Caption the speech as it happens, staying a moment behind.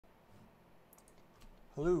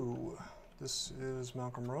Hello, this is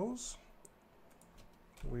Malcolm Rose.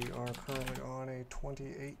 We are currently on a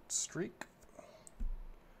 28 streak.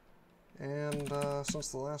 And since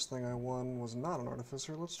the last thing I won was not an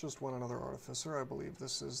Artificer, let's just win another Artificer. I believe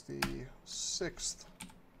this is the sixth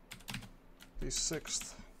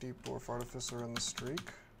Deep Dwarf Artificer in the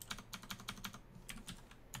streak.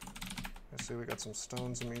 I see we got some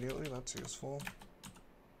stones immediately, that's useful.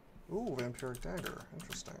 Ooh, Vampiric Dagger,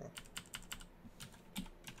 interesting.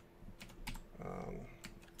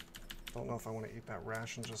 Don't know if I want to eat that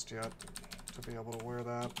ration just yet to be able to wear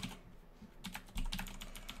that.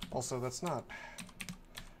 Also, that's not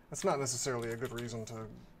necessarily a good reason to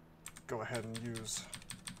go ahead and use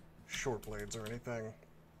short blades or anything,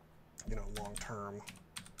 you know, long term.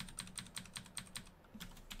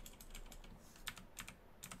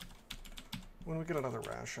 When we get another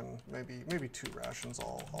ration, maybe 2 rations,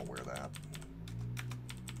 I'll wear that.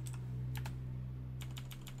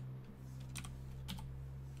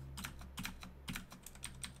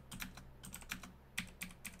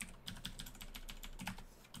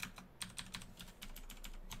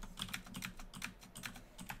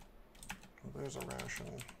 There's a ration.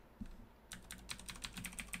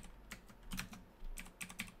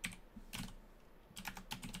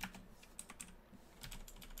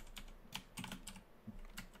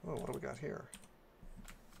 Oh, what do we got here?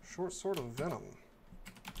 Short Sword of Venom.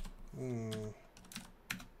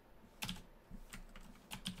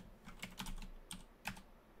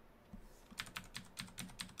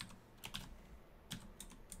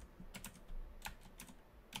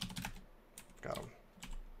 Got him.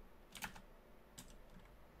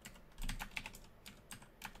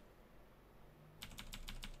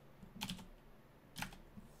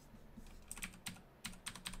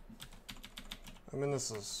 I mean,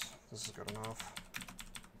 this is good enough.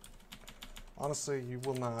 Honestly, you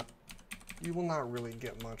will not really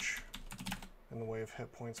get much in the way of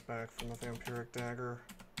hit points back from a Vampiric Dagger.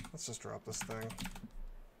 Let's just drop this thing.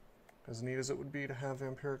 As neat as it would be to have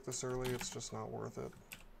Vampiric this early, it's just not worth it.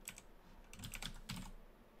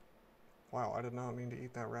 Wow, I did not mean to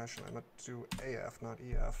eat that ration. I meant to do AF, not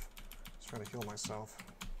EF. I was trying to heal myself.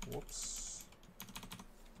 Whoops.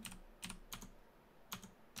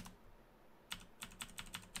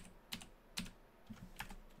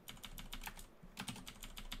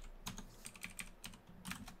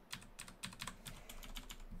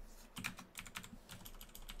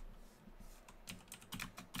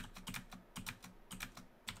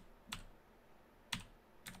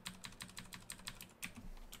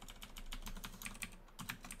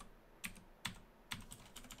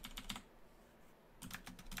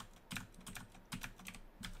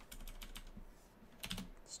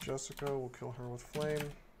 Jessica, we'll kill her with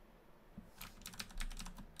flame.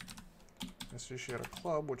 I see she had a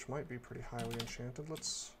club, which might be pretty highly enchanted.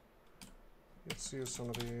 Let's use some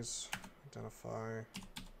of these. Identify.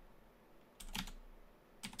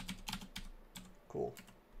 Cool.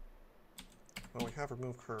 Well, we have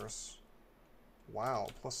remove curse. Wow,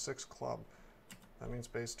 +6 club. That means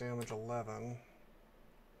base damage 11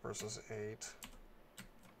 versus 8.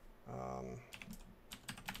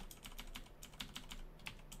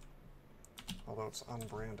 Although it's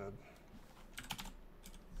unbranded.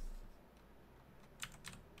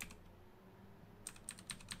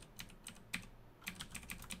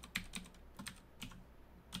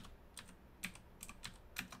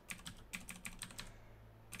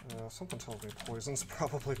 Something tells me poison's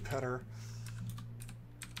probably better.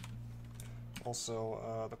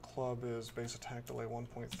 Also, the club is base attack delay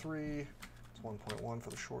 1.3. It's 1.1 for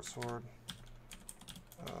the short sword.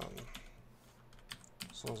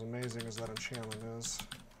 So as amazing as that enchantment is, I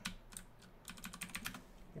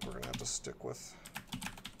think we're gonna have to stick with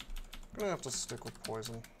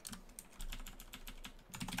poison.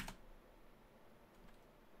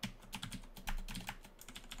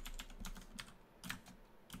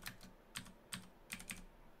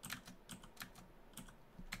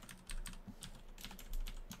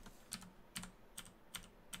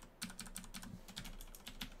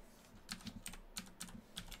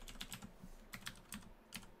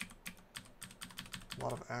 A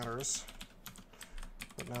lot of adders,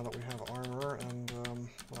 but now that we have armor and,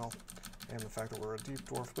 well, and the fact that we're a deep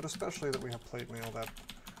dwarf, but especially that we have plate mail, that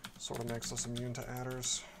sort of makes us immune to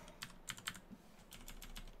adders.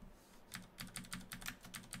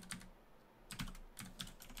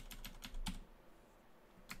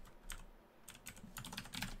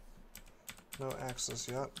 No axes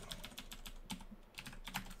yet.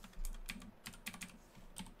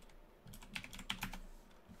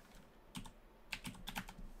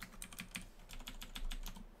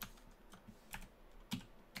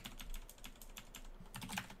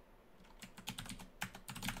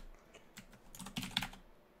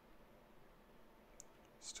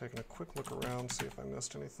 taking a quick look around, see if I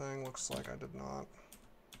missed anything. Looks like I did not.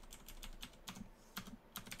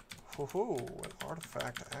 Woohoo! An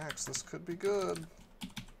artifact axe. This could be good.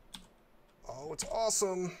 Oh, it's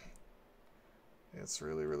awesome! It's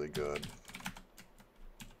really, really good.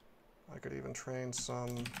 I could even train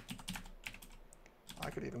some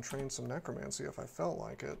necromancy if I felt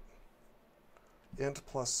like it. Int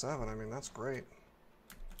 +7, I mean, that's great.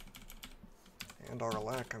 And our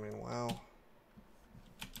elect, I mean, wow.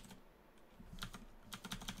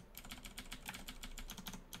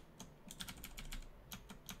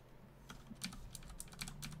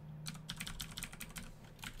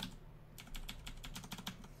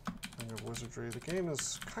 And your wizardry. The game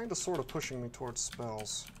is kind of sort of pushing me towards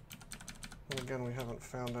spells. And again, we haven't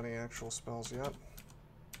found any actual spells yet.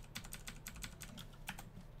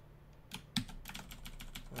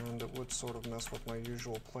 And it would sort of mess with my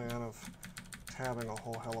usual plan of tabbing a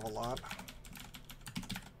whole hell of a lot.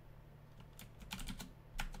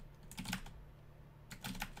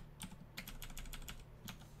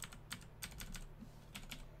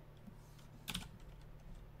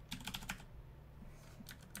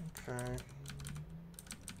 Okay.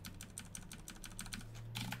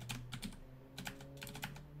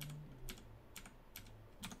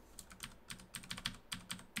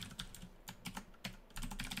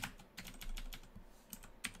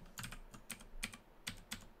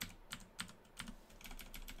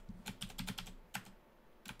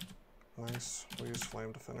 Nice. We'll use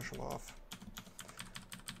flame to finish him off.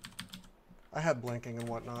 I had blinking and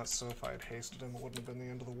whatnot, so if I had hasted him, it wouldn't have been the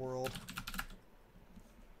end of the world.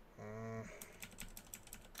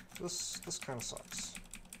 This kind of sucks.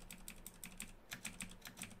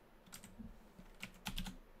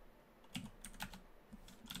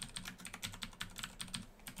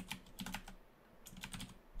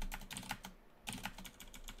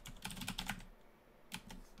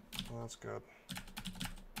 Well, that's good.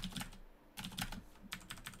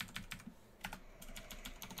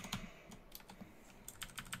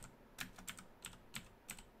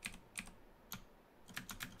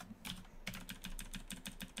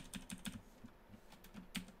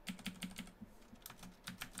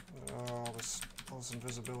 All this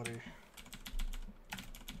invisibility.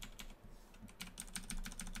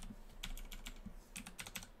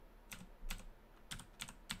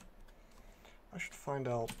 I should find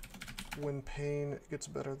out when pain gets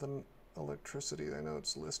better than electricity. I know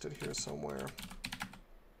it's listed here somewhere.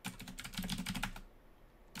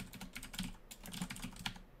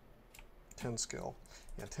 Ten skill.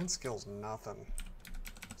 Yeah, 10 skill's nothing.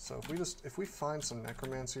 So if we find some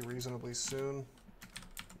necromancy reasonably soon,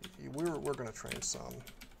 we're gonna train some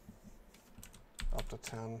up to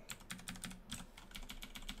 10.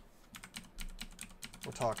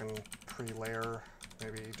 We're talking pre-layer,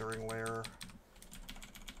 maybe during layer.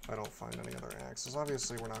 If I don't find any other axes.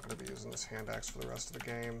 Obviously, we're not going to be using this hand axe for the rest of the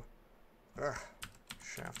game. Ugh,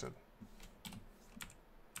 shafted.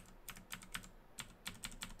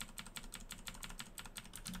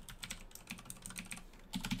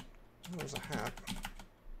 Oh, there's a hat.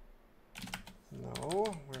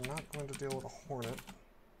 No, we're not going to deal with a hornet.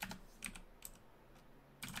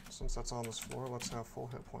 Since that's on this floor, let's have full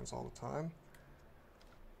hit points all the time.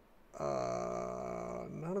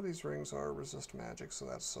 None of these rings are resist magic, so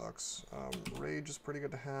that sucks. Rage is pretty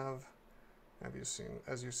good to have.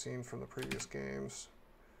 As you've seen from the previous games.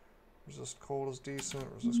 Resist cold is decent.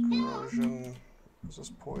 Resist corrosion.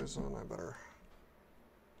 Resist poison. I better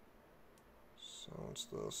silence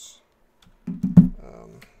this.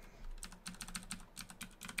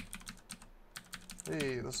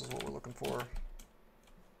 Hey, this is what we're looking for.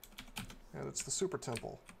 And it's the Super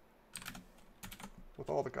Temple. With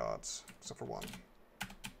all the gods, except for one.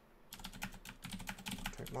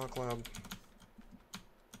 Take Moklab.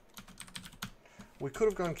 We could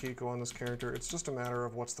have gone Kiko on this character. It's just a matter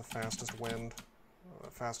of what's the fastest win,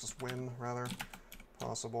 rather,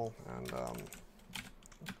 possible. And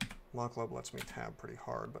Moklab lets me tab pretty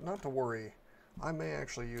hard, but not to worry. I may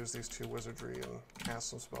actually use these two wizardry and cast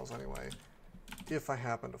some spells anyway, if I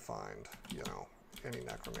happen to find, you know, any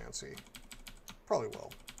necromancy. Probably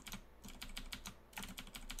will.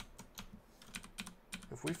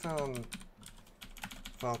 If we found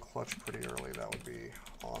Val Clutch pretty early, that would be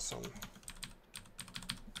awesome.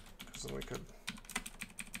 Because then we could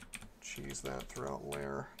cheese that throughout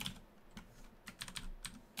layer.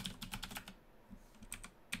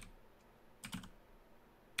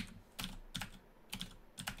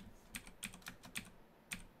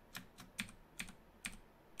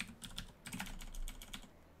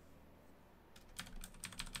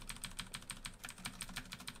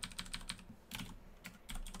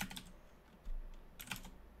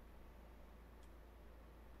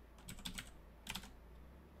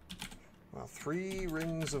 3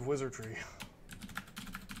 rings of wizardry.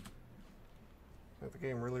 The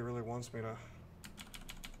game really, really wants me to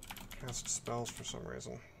cast spells for some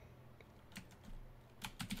reason.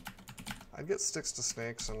 I'd get sticks to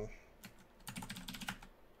snakes and...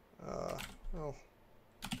 well,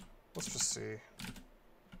 let's just see.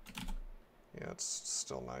 Yeah, it's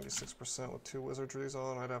still 96% with 2 wizardries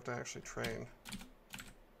on. I'd have to actually train.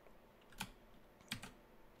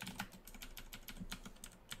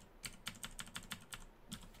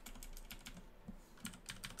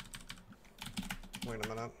 Wait a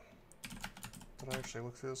minute. Did I actually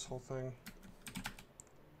look through this whole thing?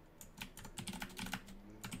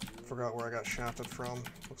 Forgot where I got shafted from.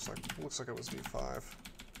 Looks like it was D5.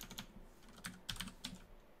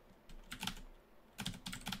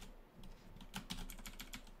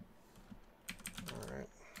 Alright.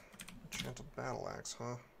 Enchanted battle axe,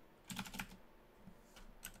 huh?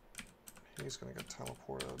 He's gonna get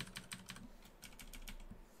teleported.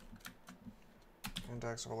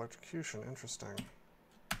 Index of electrocution, interesting.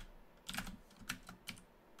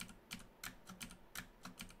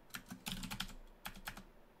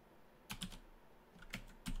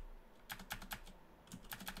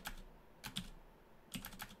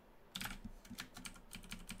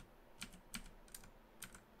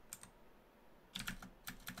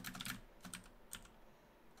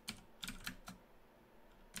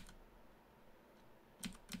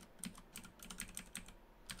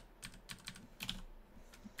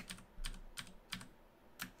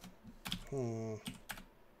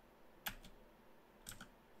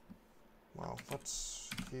 Well, let's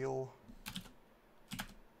heal.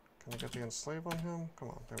 Can I get the enslave on him? Come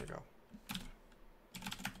on, there we go.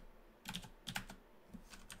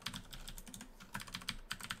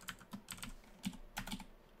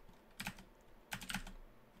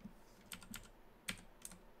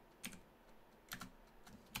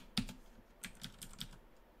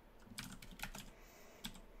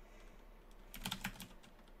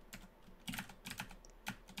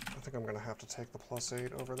 I think I'm going to have to take the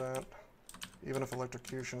 +8 over that. Even if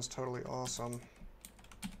electrocution is totally awesome,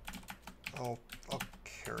 I'll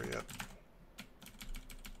carry it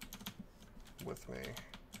with me.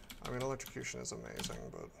 I mean, electrocution is amazing,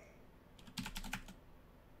 but...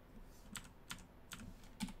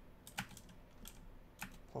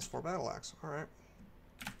 +4 battle axe, alright.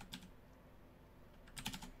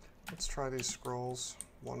 Let's try these scrolls.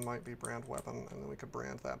 One might be brand weapon, and then we could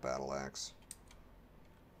brand that battle axe.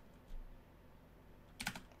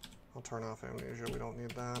 I'll turn off amnesia, we don't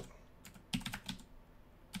need that.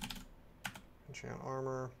 Enchant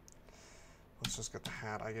armor. Let's just get the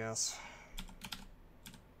hat, I guess.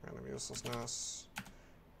 Random uselessness.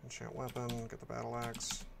 Enchant weapon, get the battle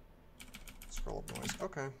axe. Scroll of noise.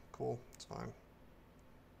 Okay, cool, it's fine.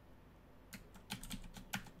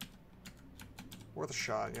 Worth a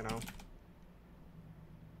shot, you know.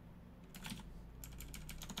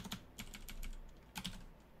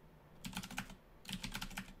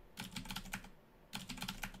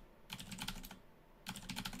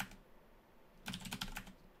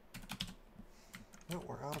 No,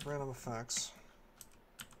 we're out of random effects.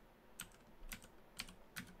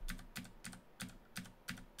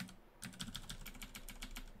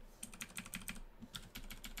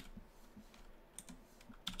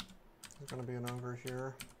 There's going to be an ogre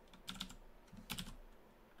here.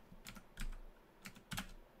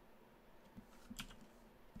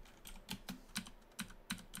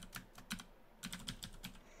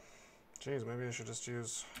 Jeez, maybe I should just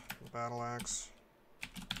use the battle axe.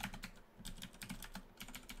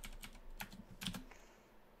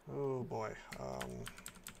 Oh boy.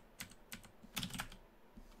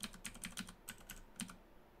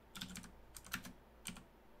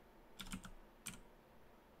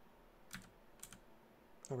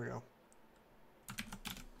 There we go.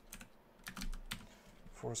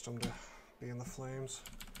 Forced him to be in the flames.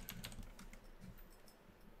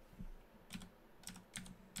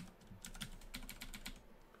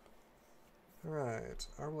 Alright,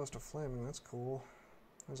 Arbalest of Flaming, that's cool.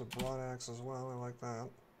 There's a broad axe as well, I like that.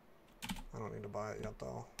 I don't need to buy it yet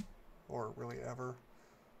though. Or really ever.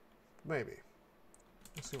 Maybe.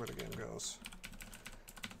 Let's see where the game goes.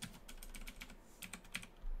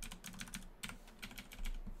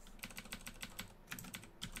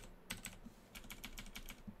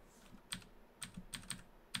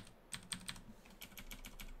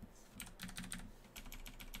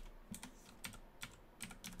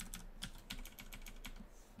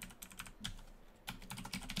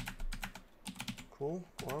 Cool,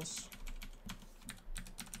 close.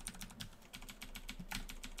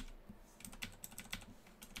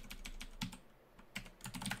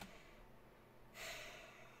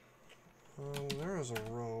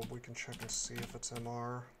 can check and see if it's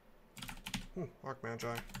MR. Arc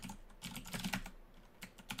Magi.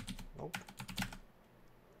 Nope.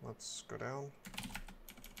 Let's go down.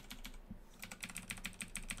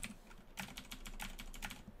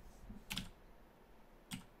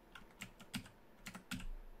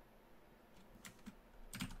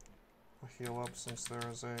 I'll heal up since there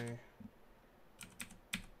is a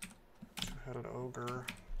two-headed ogre.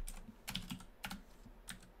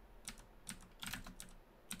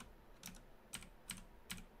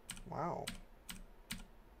 Wow.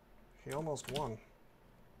 He almost won.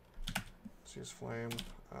 Let's use flame.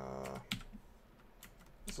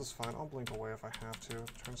 This is fine. I'll blink away if I have to.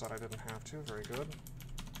 Turns out I didn't have to. Very good.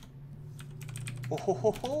 Oh ho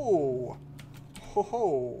ho ho! Ho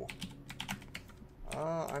ho!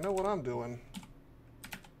 I know what I'm doing.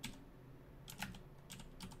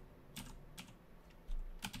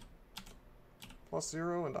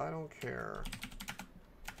 +0 and I don't care.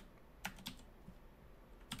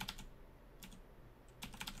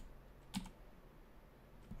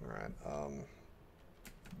 Alright,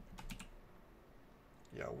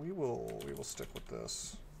 yeah, we will stick with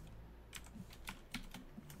this.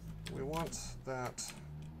 We want that,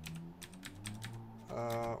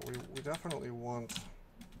 we definitely want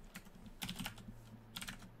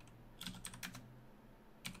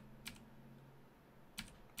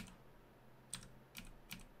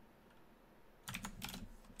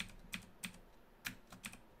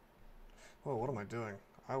whoa, what am I doing?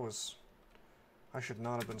 I should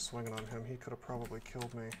not have been swinging on him. He could have probably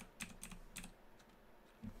killed me.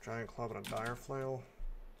 Giant club and a dire flail.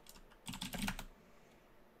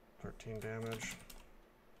 13 damage.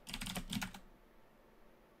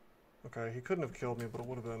 Okay, he couldn't have killed me, but it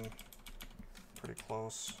would have been pretty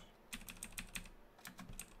close.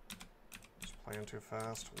 Just playing too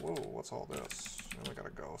fast. Whoa, what's all this? And I got a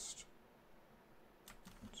ghost.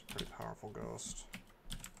 It's a pretty powerful ghost.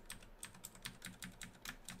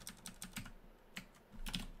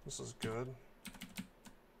 This is good.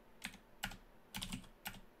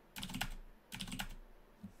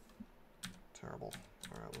 Terrible.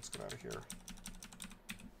 Alright, let's get out of here.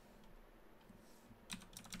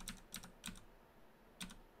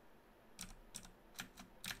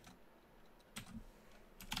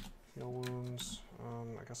 Heal wounds.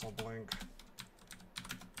 I guess I'll blink.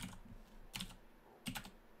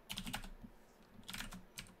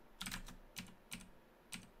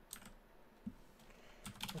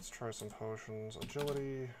 Let's try some potions.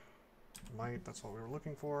 Agility, might, that's what we were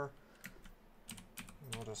looking for.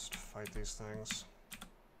 And we'll just fight these things.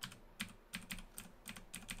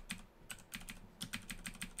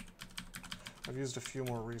 I've used a few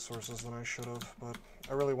more resources than I should have, but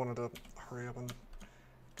I really wanted to hurry up and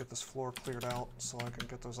get this floor cleared out so I can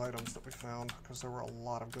get those items that we found, because there were a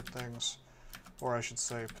lot of good things. Or I should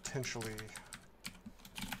say, potentially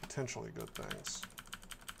good things.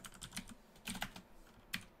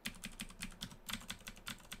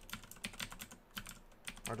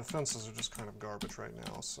 Our defenses are just kind of garbage right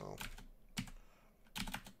now, so...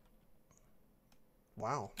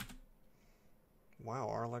 Wow. Wow,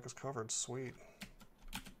 our leg is covered. Sweet.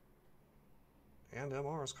 And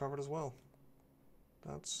MR is covered as well.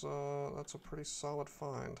 That's a pretty solid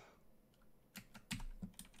find.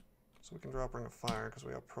 So we can drop Ring of Fire because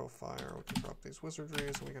we have Pro Fire. We can drop these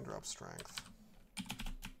Wizardries, and we can drop Strength.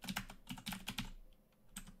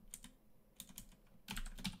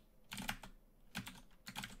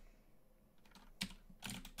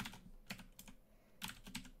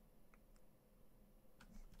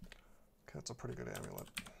 Okay, that's a pretty good amulet.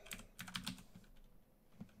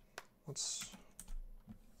 Let's...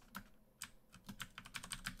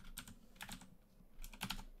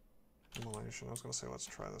 Immolation. I was going to say let's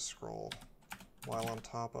try the scroll while on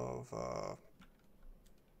top of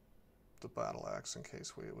the battle axe in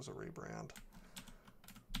case it was a rebrand.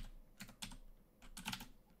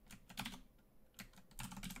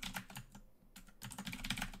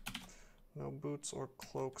 No boots or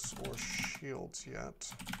cloaks or shields yet.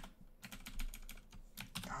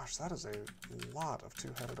 Gosh, that is a lot of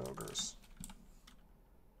two-headed ogres.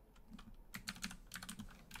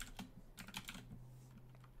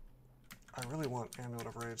 I really want Amulet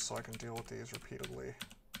of Rage so I can deal with these repeatedly.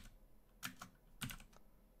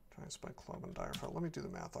 Giant Spike Club and Dire Flail. Let me do the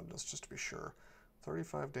math on this just to be sure.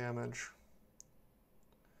 35 damage.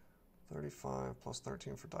 35 plus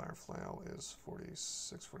 13 for Dire Flail is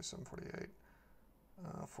 46, 47, 48.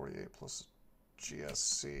 48 plus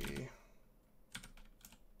GSC.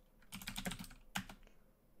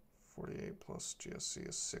 48 plus GSC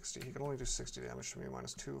is 60. He can only do 60 damage to me,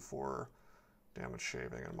 minus 2 for damage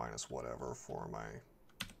shaving, and minus whatever for my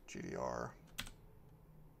GDR.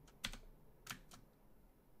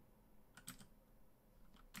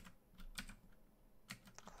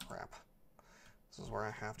 where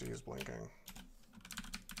I have to use blinking.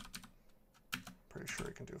 Pretty sure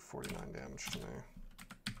he can do 49 damage to me.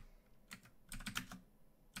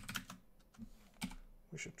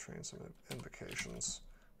 We should train some invocations.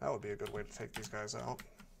 That would be a good way to take these guys out.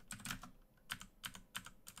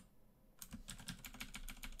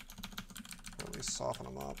 Or at least soften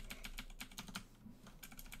them up.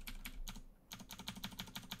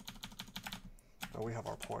 Oh, we have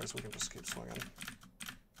our poise. We can just keep swinging.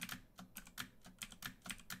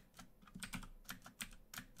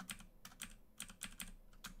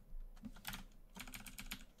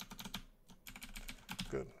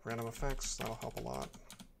 Good. Random effects, that'll help a lot.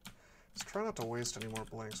 Let's try not to waste any more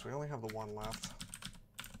blinks. We only have the one left.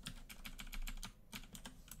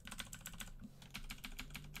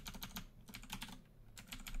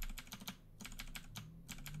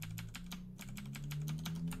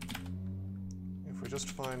 If we just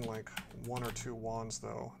find like 1 or 2 wands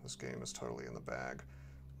though, this game is totally in the bag.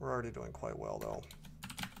 We're already doing quite well though.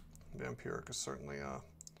 Vampiric is certainly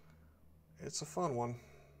it's a fun one.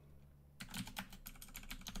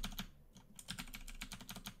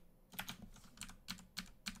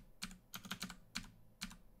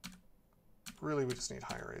 Really, we just need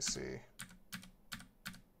higher AC.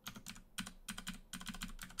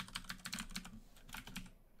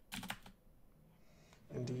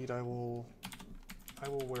 Indeed, I will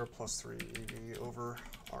wear +3 EV over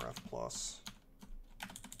RF plus.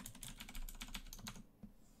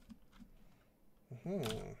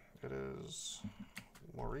 It is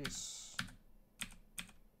Maurice.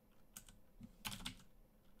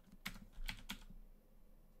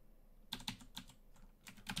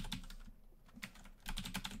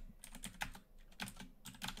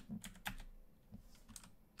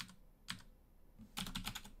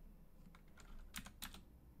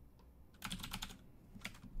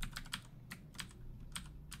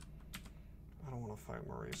 I don't want to fight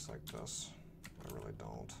Maurice like this. I really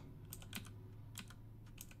don't.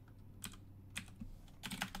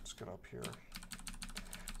 Let's get up here.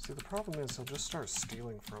 See, the problem is he'll just start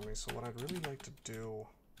stealing from me, so what I'd really like to do...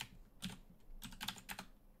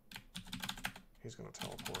 He's going to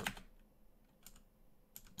teleport.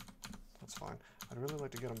 That's fine. I'd really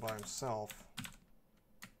like to get him by himself.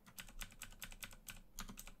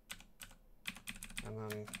 And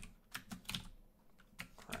then...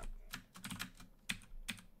 Crap.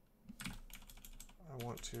 I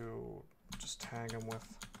want to just tag him with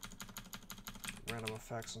random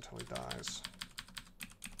effects until he dies.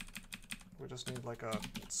 We just need like a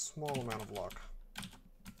small amount of luck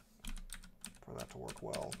for that to work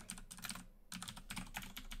well.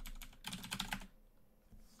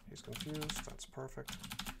 He's confused, that's perfect.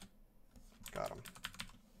 Got him.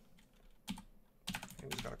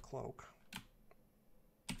 And he's got a cloak.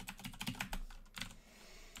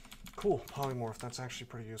 Cool, polymorph, that's actually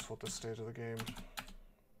pretty useful at this stage of the game.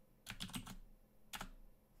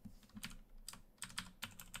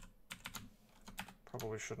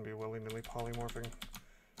 Probably shouldn't be willy-nilly polymorphing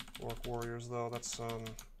Orc Warriors though, that's,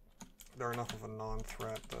 they're enough of a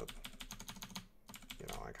non-threat that, you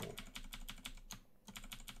know,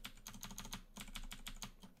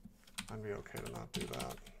 I'd be okay to not do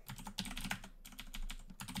that.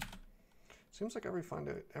 Seems like every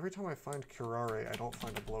time I find Curare, I don't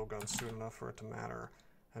find a blowgun soon enough for it to matter.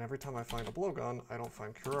 And every time I find a blowgun, I don't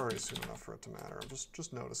find Curare soon enough for it to matter. I'm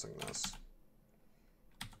just noticing this.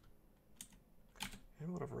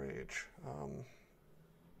 Amulet of Rage.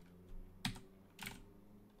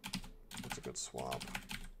 That's a good swap.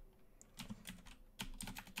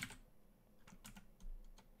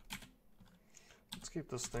 Let's keep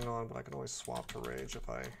this thing on, but I can always swap to Rage if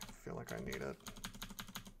I feel like I need it.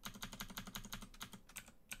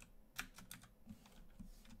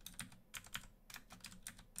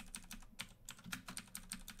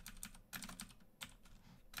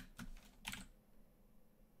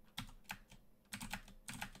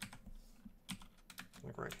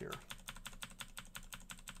 Like right here.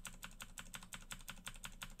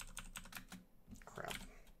 Crap.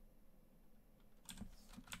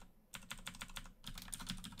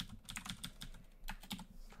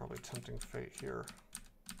 Probably tempting fate here.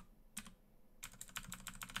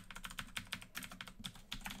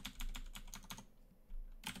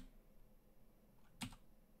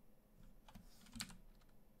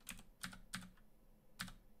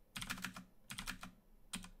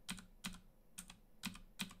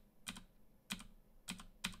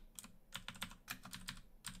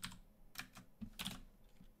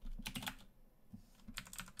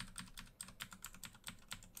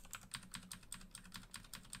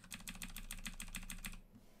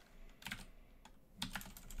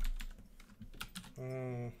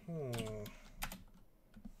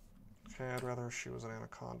 Okay, I'd rather she was an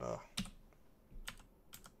anaconda.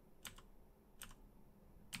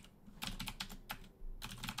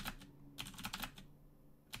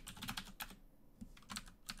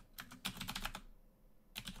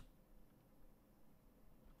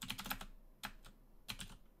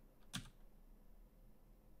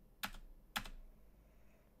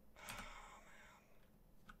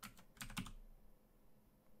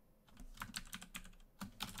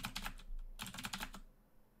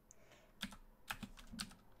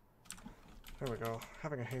 There we go.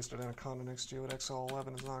 Having a hasted anaconda next to you at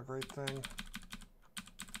XL11 is not a great thing.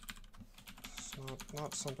 It's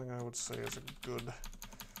not something I would say is a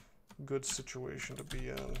good situation to be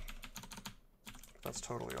in. That's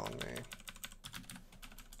totally on me.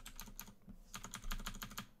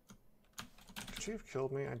 Could she have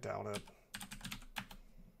killed me? I doubt it.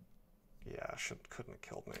 Yeah, couldn't have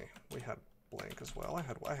killed me. We had Blink as well. I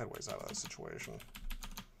had ways out of that situation.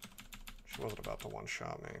 She wasn't about to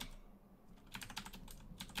one-shot me.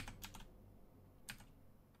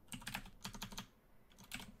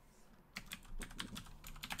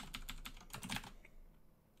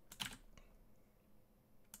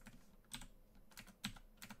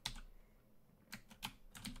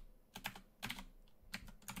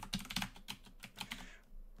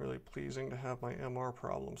 Really pleasing to have my MR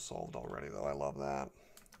problem solved already, though. I love that.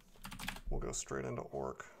 We'll go straight into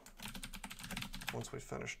Orc once we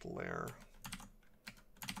finish the lair.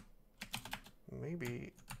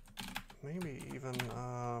 Maybe even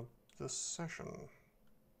this session.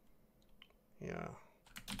 Yeah.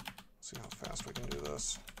 See how fast we can do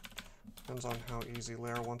this. Depends on how easy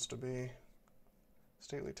lair wants to be.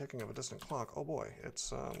 Stately ticking of a distant clock. Oh boy,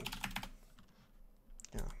 it's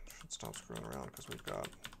yeah, should stop screwing around because we've got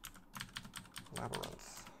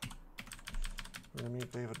Labyrinth. We're gonna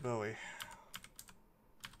meet David Bowie.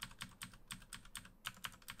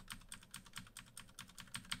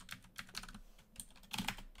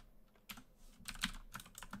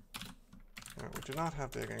 Alright, we do not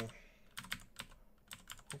have digging.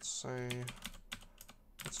 Let's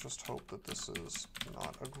just hope that this is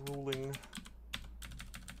not a grueling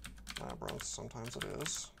labyrinth. Sometimes it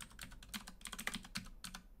is.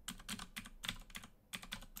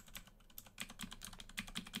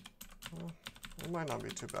 Well, it might not be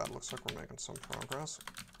too bad. Looks like we're making some progress.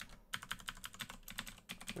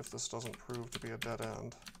 If this doesn't prove to be a dead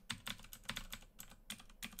end.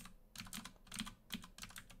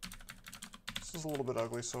 This is a little bit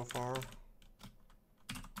ugly so far.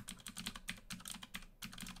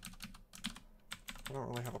 I don't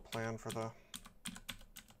really have a plan for the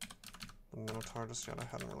Minotaur just yet. I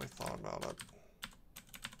hadn't really thought about it.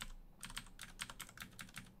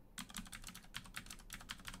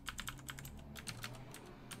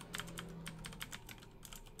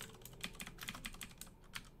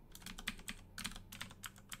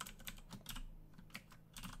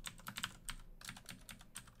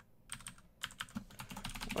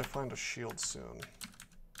 Hope I find a shield soon.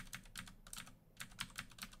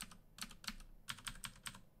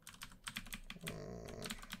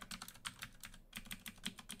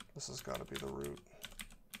 This has got to be the route.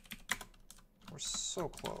 We're so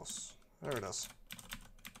close. There it is.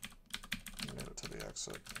 We made it to the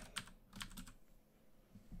exit.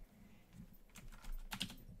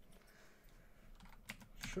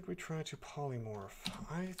 Should we try to polymorph?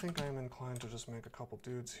 I think I'm inclined to just make a couple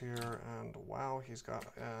dudes here, and wow, he's got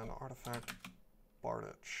an artifact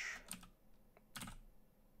Bardich.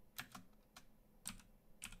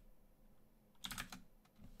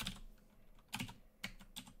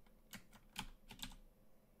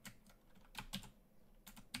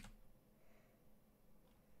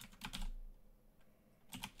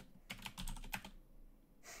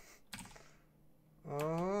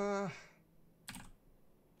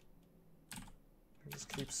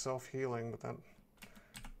 Keeps self-healing, but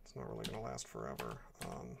it's not really going to last forever.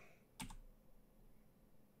 Of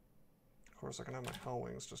course, I can have my Hell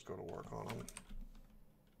Wings just go to work on them.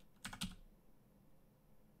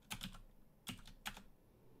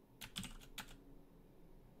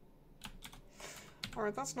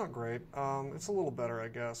 Alright, that's not great. It's a little better, I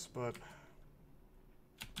guess, but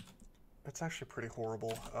it's actually pretty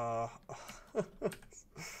horrible.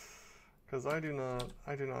 Because I do not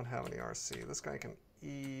have any RC. This guy can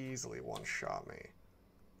easily one-shot me.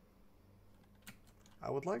 I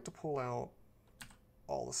would like to pull out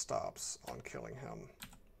all the stops on killing him.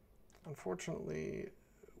 Unfortunately,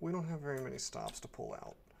 we don't have very many stops to pull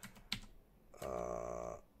out.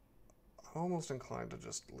 I'm almost inclined to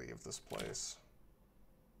just leave this place.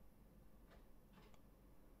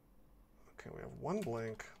 Okay, we have one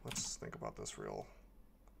blink. Let's think about this real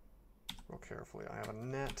carefully. I have a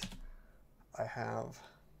net. I have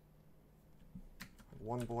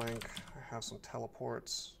 1 blink, I have some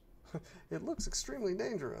teleports. It looks extremely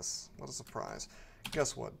dangerous. What a surprise.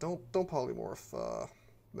 Guess what? Don't polymorph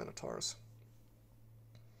Minotaurs.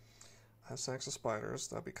 I have sacks of spiders,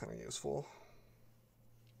 that'd be kind of useful.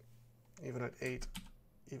 Even at 8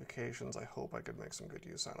 evocations, I hope I could make some good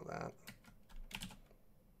use out of that.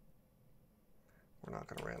 We're not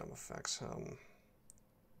going to random effects him.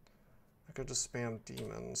 I could just spam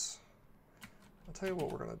demons. I'll tell you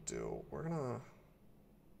what we're going to do. We're going to...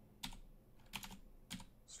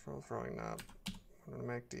 throwing that. We're going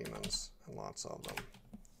to make demons, and lots of them.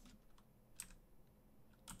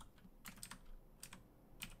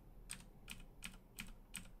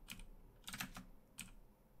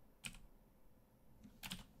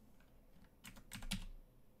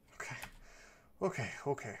 Okay.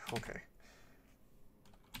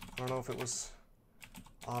 I don't know if it was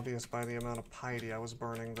obvious by the amount of piety I was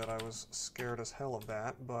burning that I was scared as hell of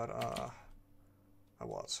that, but I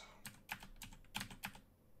was.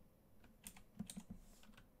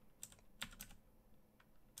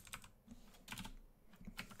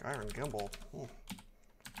 Iron Gimbal.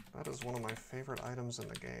 That is one of my favorite items in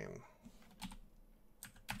the game.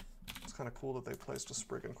 It's kind of cool that they placed a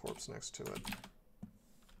Spriggan corpse next to it.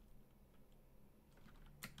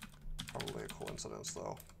 Probably a coincidence,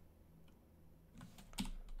 though.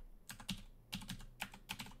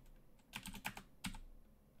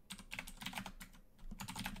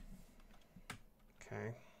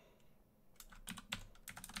 Okay.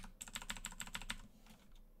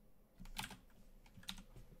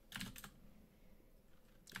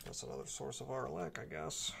 That's another source of Arlec, I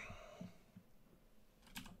guess.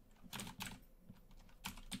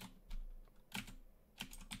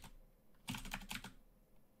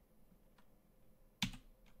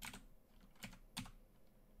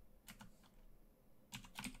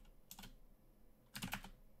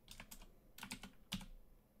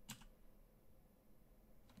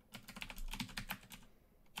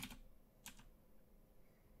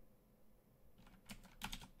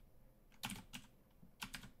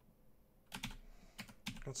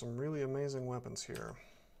 Got some really amazing weapons here.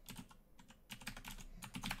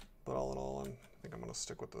 But all in all, I think I'm going to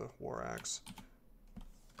stick with the War Axe.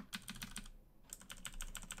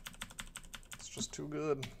 It's just too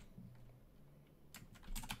good.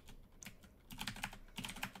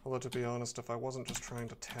 Although, to be honest, if I wasn't just trying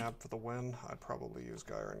to tab for the win, I'd probably use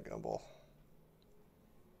Iron Gimbal.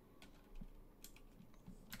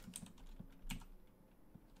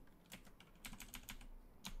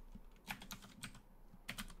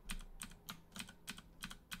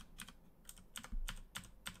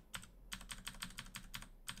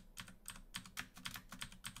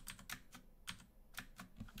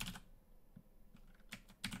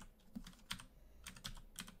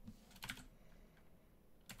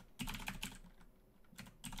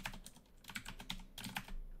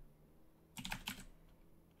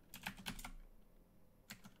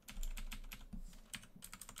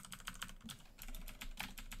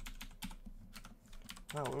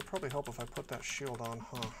 Wow, it would probably help if I put that shield on,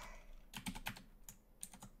 huh?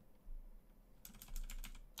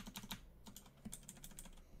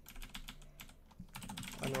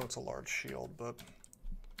 I know it's a large shield, but,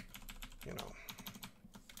 you know.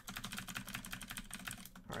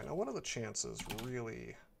 Alright, now what are the chances,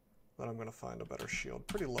 really, that I'm going to find a better shield?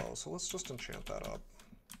 Pretty low, so let's just enchant that up.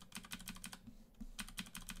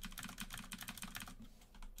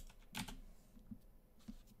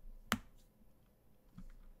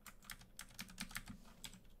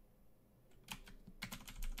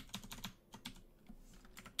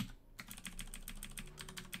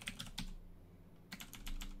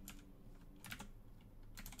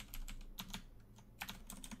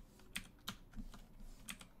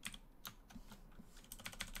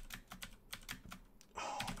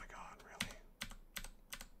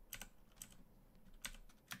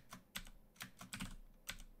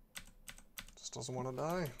 Doesn't want to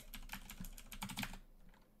die.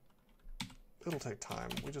 It'll take time.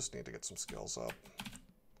 We just need to get some skills up.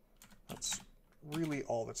 That's really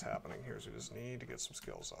all that's happening here, is we just need to get some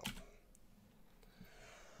skills up.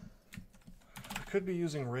 I could be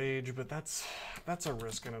using Rage, but that's a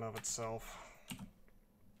risk in and of itself.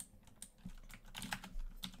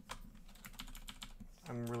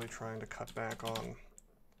 I'm really trying to cut back on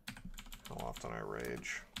how often I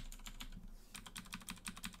Rage.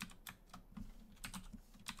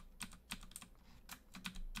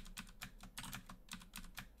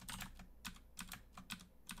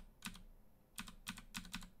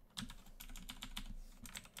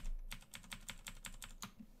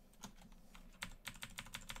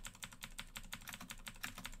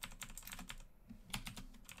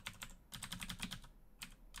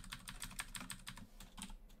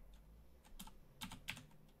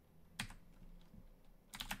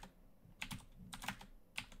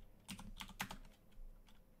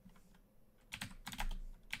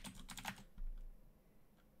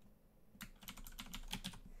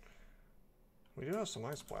 We do have some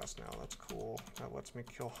Ice Blast now, that's cool. That lets me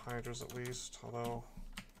kill Hydras at least, although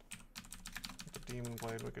with the Demon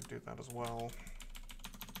Blade we could do that as well.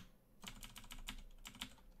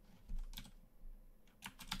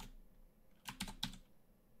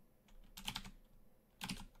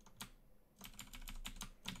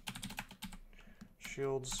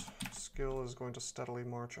 Shield's skill is going to steadily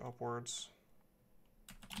march upwards.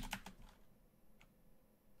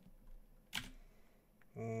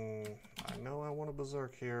 I know I want a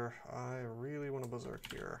Berserk here. I really want a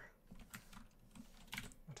Berserk here.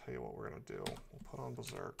 I'll tell you what we're going to do. We'll put on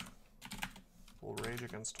Berserk. We'll rage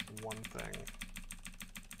against one thing.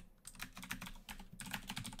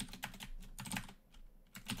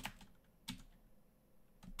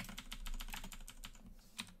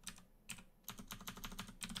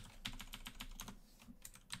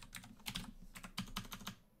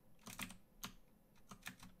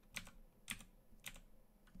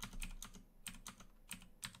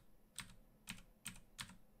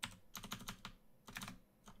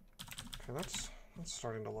 That's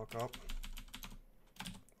starting to look up.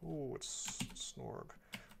 Ooh, it's Snorg.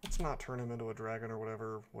 Let's not turn him into a dragon or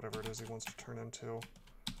whatever it is he wants to turn into.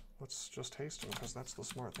 Let's just haste him, because that's the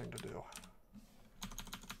smart thing to do.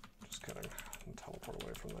 Just kidding. And teleport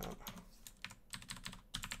away from that.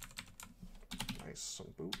 Nice, some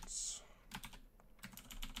boots.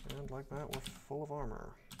 And like that, we're full of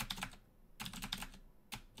armor.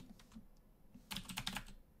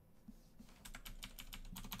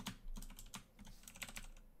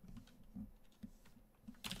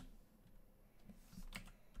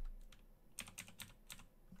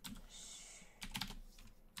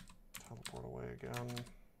 Teleport away again.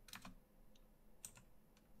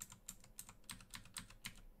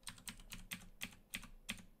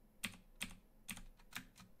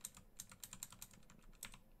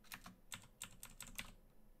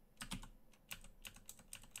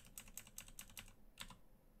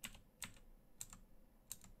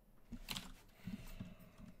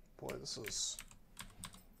 Boy, this is,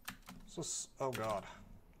 oh god.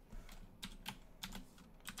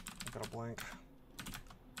 I got a blank.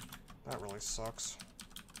 That really sucks.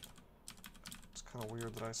 It's kind of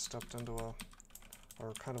weird that I stepped into a,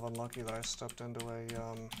 or kind of unlucky that I stepped into a,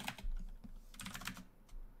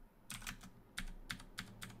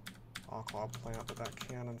 Aqua plant, but that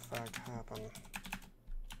can in fact happen.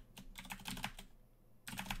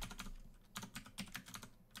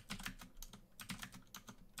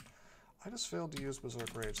 I just failed to use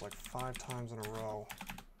Berserk Rage like 5 times in a row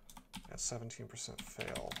at 17%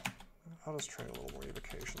 fail. I'll just train a little more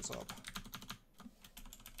evocations up.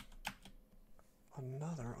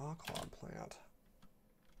 Another Aqualad plant.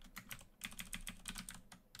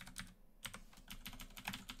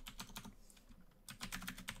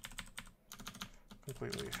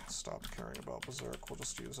 Completely stopped caring about Berserk, we'll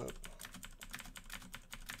just use it.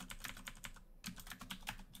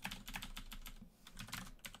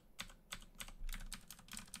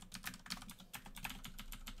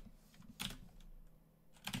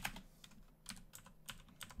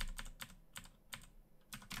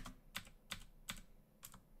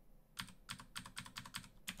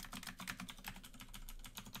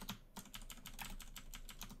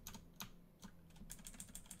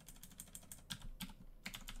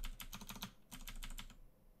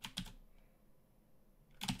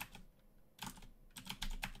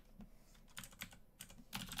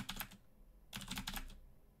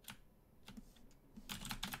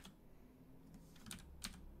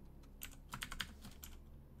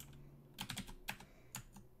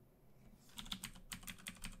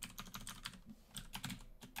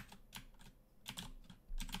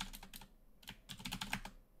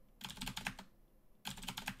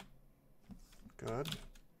 Good.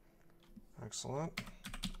 Excellent.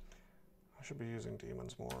 I should be using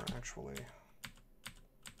demons more, actually.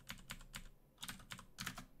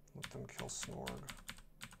 Let them kill Snorg.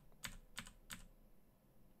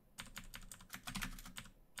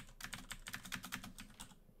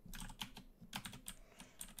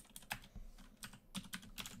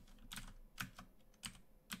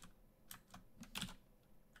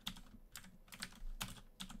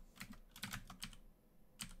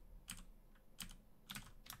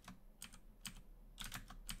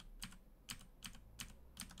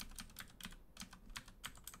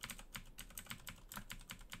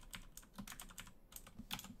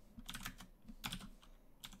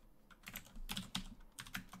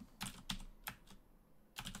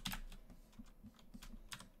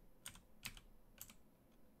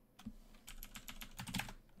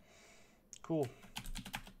 Cool.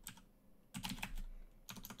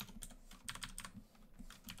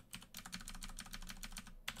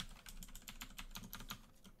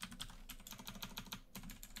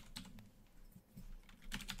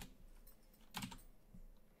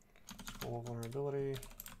 full vulnerability.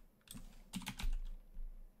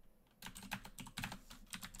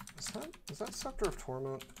 Is that Scepter of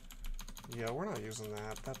Torment? Yeah, we're not using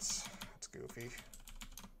that. That's goofy.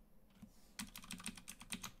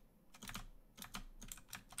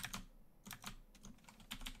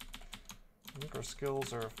 I think our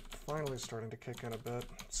skills are finally starting to kick in a bit.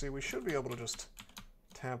 See, we should be able to just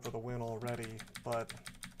tab for the win already, but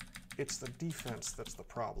it's the defense that's the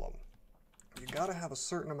problem. You gotta have a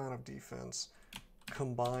certain amount of defense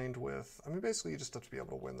combined with, I mean, basically you just have to be able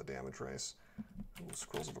to win the damage race. Ooh,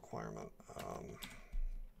 Scrolls of Acquirement.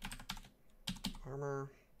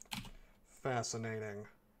 Armor. Fascinating.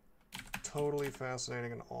 Totally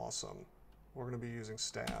fascinating and awesome. We're going to be using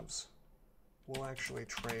stabs. We'll actually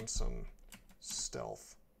train some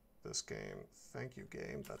stealth this game. Thank you,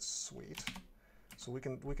 game. That's sweet. So we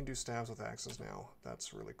can do stabs with axes now.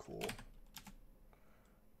 That's really cool.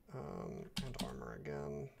 And armor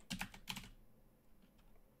again.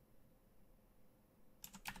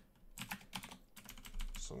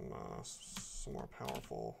 Some more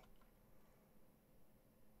powerful.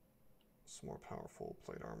 Some more powerful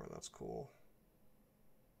plate armor. That's cool.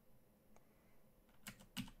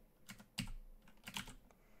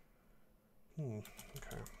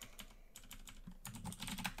 Okay.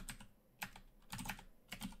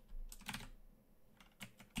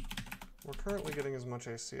 We're currently getting as much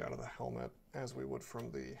AC out of the helmet as we would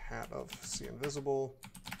from the hat of See Invisible,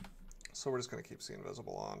 so we're just going to keep See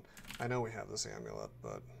Invisible on. I know we have this amulet,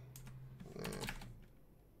 but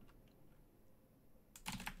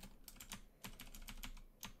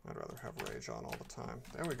I'd rather have Rage on all the time.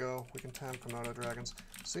 There we go. We can tab Komodo Dragons.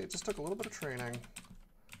 See, it just took a little bit of training.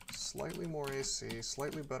 Slightly more AC,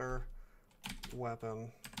 slightly better weapon.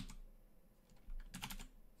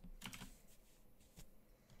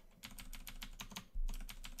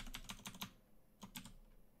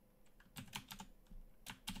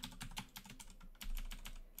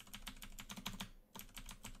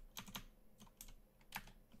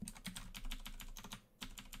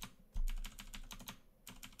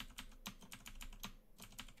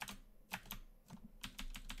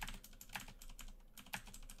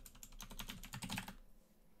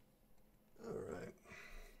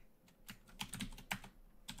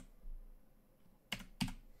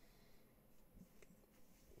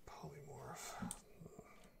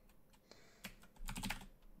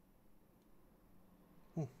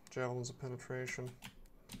 Javelins of Penetration.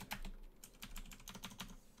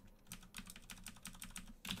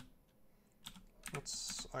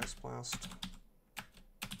 Let's Ice Blast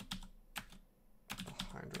the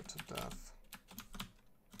Hydra to death.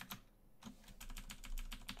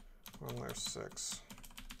 Well, there's 6.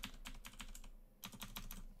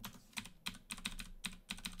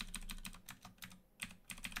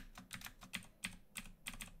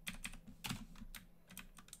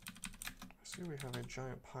 We have a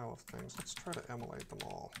giant pile of things. Let's try to emulate them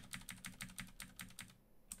all.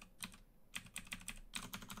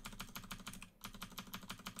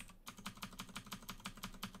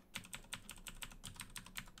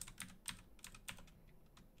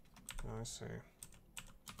 Oh, I see.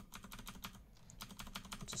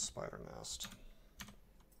 It's a spider nest.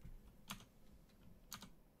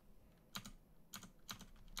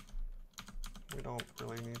 We don't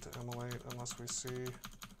really need to emulate unless we see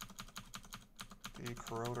the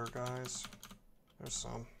corroder guys. There's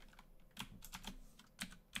some.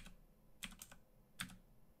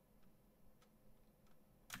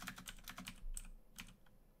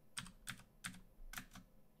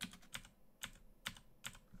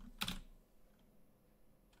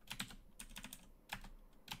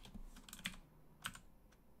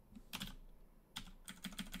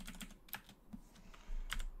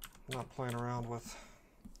 I'm not playing around with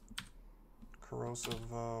corrosive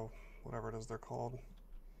whatever it is they're called.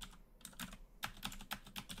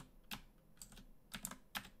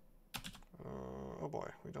 Oh boy,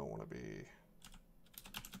 we don't want to be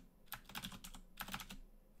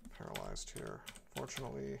paralyzed here.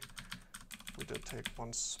 Fortunately, we did take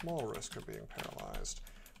one small risk of being paralyzed.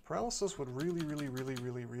 Paralysis would really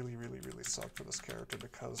suck for this character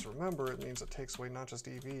because remember, it means it takes away not just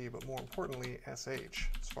EV, but more importantly, SH,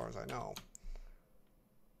 as far as I know.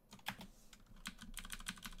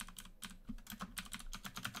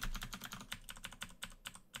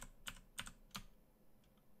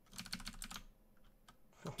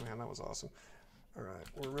 Oh man, that was awesome. All right,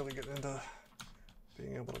 we're really getting into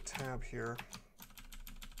being able to tab here.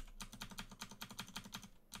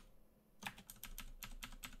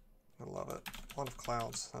 I love it. A lot of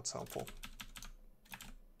clouds, that's helpful.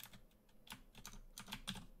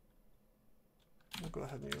 We'll go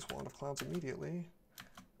ahead and use Wand of Clouds immediately.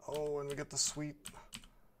 Oh, and we get the sweet,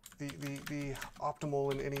 the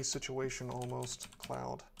optimal in any situation almost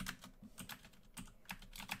cloud.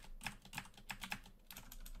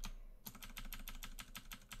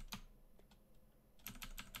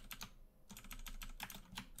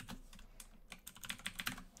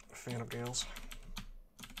 Fan of Gales.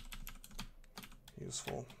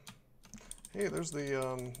 Useful. Hey, there's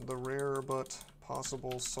the rare but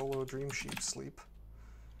possible solo Dream Sheep sleep.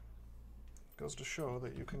 Goes to show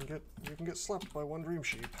that you can get slept by one Dream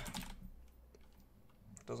Sheep.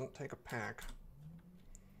 Doesn't take a pack.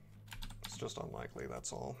 It's just unlikely,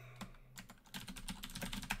 that's all.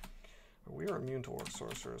 We are immune to Orc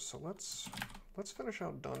Sorcerers, so let's finish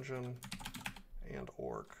out Dungeon and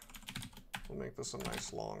Orc. We'll make this a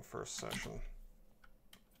nice long first session.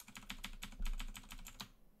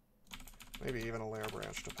 Maybe even a lair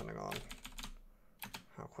branch, depending on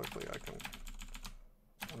how quickly I can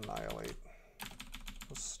annihilate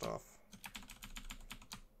this stuff.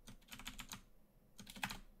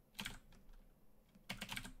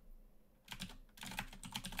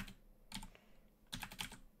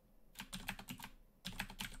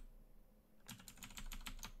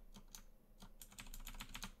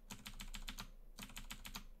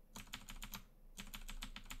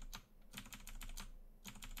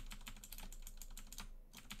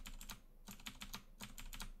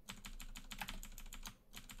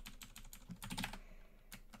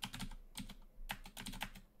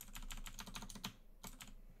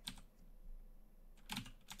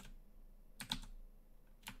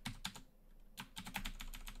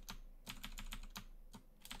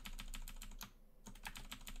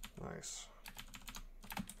 Nice.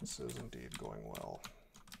 This is indeed going well.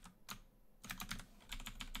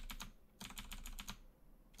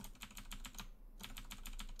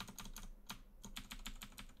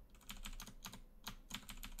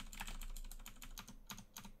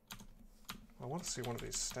 I want to see one of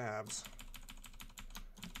these stabs.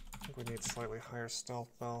 I think we need slightly higher stealth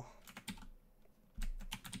though.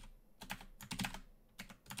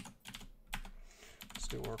 Let's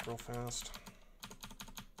do Orc real fast.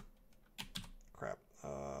 Crap.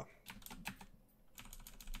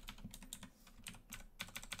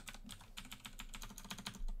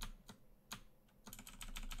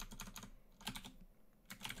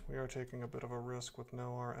 We are taking a bit of a risk with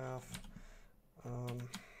no RF.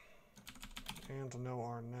 And no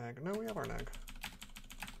our neg. No, we have our neg.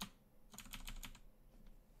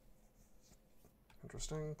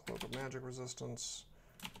 Interesting. Cloak of Magic Resistance.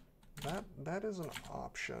 That is an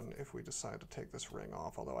option if we decide to take this ring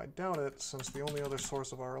off, although I doubt it, since the only other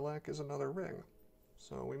source of our elect is another ring.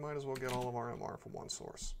 So we might as well get all of our MR from one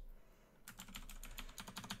source.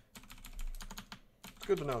 It's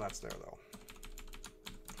good to know that's there, though.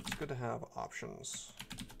 It's good to have options.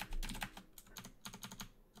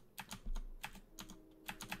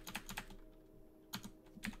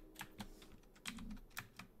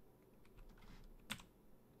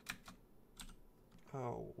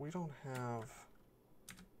 Oh, we don't have...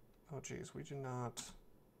 Oh, geez, we do not...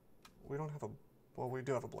 We don't have a... Well, we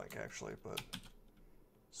do have a blank, actually, but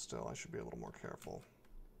still, I should be a little more careful.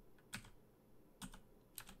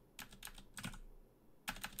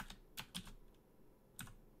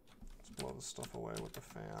 Let's blow this stuff away with the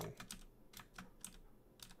fan.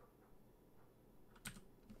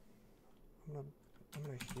 I'm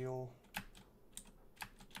gonna heal.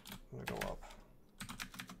 I'm gonna go up.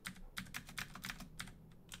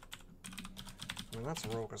 I mean, that's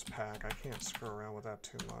Roka's pack. I can't screw around with that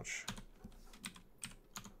too much.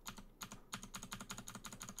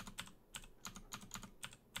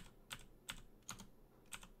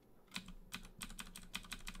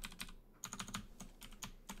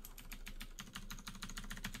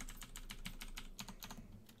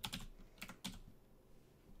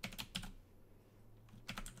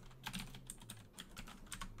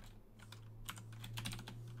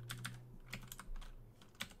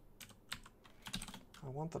 I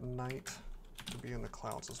want the knight to be in the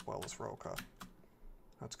clouds as well as Roka.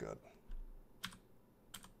 That's good.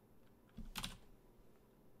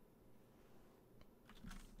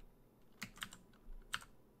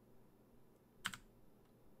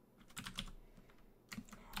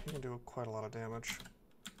 He can do quite a lot of damage.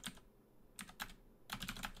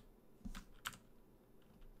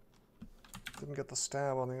 Didn't get the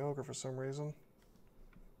stab on the ogre for some reason.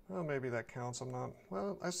 Well, maybe that counts. I'm not...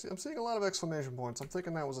 Well, I'm seeing a lot of exclamation points. I'm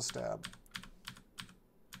thinking that was a stab.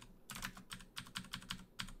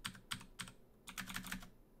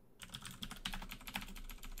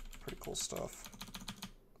 Pretty cool stuff.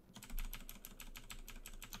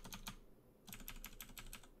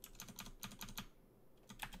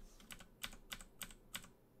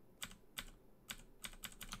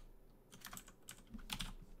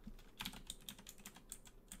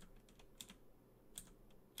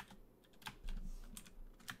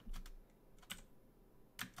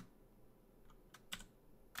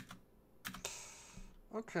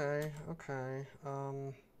 Okay, okay.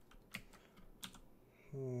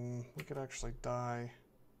 We could actually die.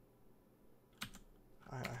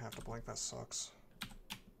 I have to blink, that sucks.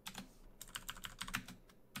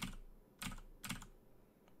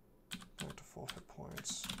 Back to full hit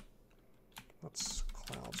points. Let's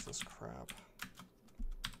clouds this crap.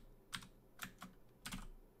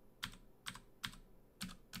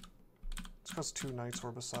 It's because 2 knights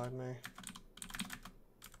were beside me.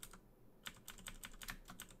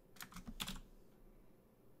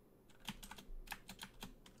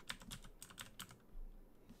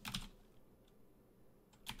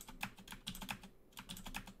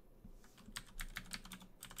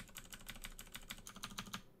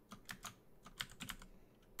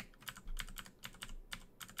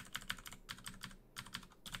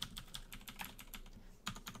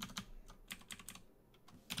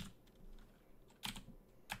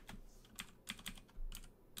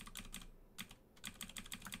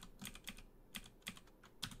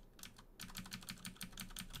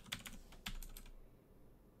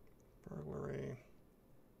 Burglary.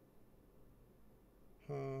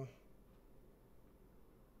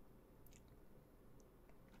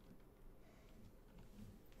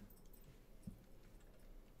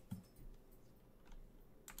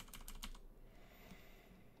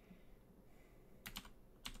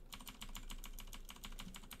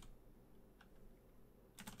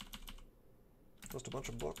 Just a bunch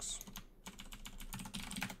of books.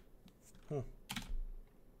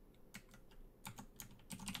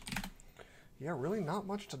 Yeah, really not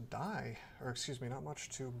much to die, or excuse me, not much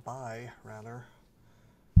to buy, rather.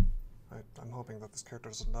 I'm hoping that this character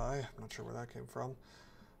doesn't die. I'm not sure where that came from.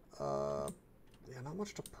 Yeah, not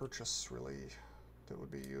much to purchase, really, that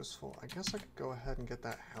would be useful. I guess I could go ahead and get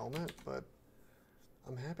that helmet, but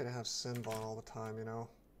I'm happy to have Sinvon all the time, you know?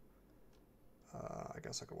 I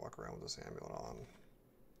guess I could walk around with this amulet on.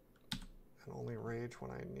 And only rage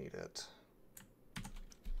when I need it.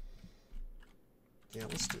 Yeah,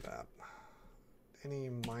 let's do that.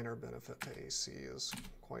 Any minor benefit to AC is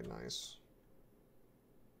quite nice.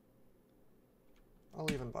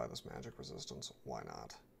 I'll even buy this magic resistance. Why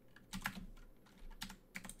not?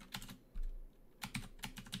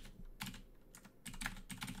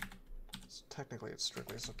 So technically it's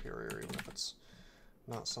strictly superior, even if it's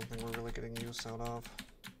not something we're really getting use out of.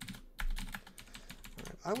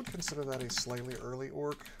 Alright, I would consider that a slightly early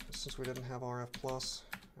orc, since we didn't have RF plus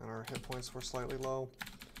and our hit points were slightly low.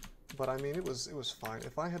 But I mean, it was fine.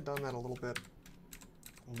 If I had done that a little bit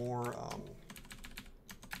more,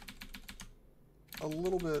 a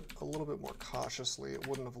little bit more cautiously, it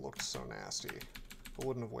wouldn't have looked so nasty. It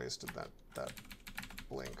wouldn't have wasted that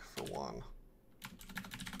blink for one.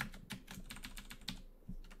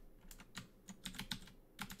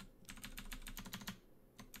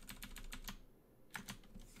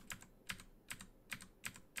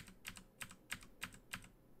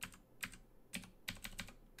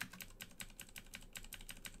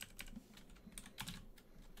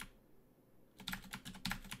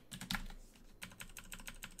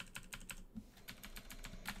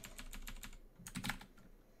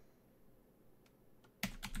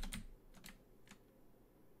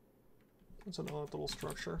 It's an odd little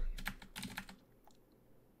structure.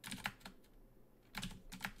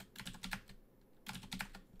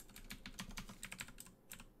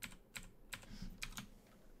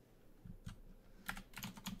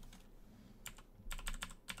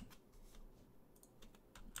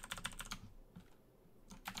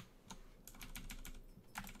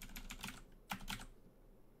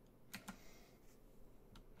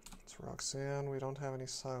 It's Roxanne. We don't have any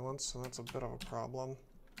silence, so that's a bit of a problem.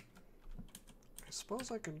 I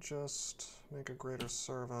suppose I could just make a greater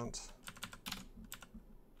servant.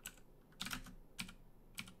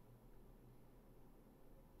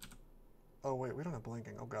 Oh wait, we don't have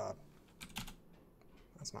blinking. Oh god.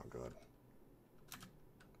 That's not good.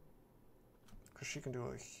 Because she can do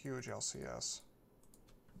a huge LCS.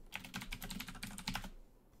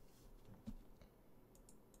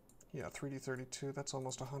 Yeah, 3d32, that's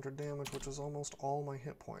almost 100 damage, which is almost all my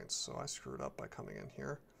hit points, so I screwed up by coming in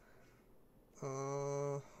here.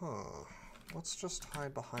 Let's just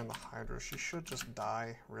hide behind the Hydra. She should just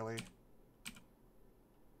die, really.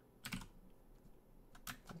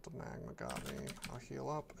 The magma got me. I'll heal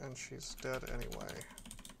up, and she's dead anyway.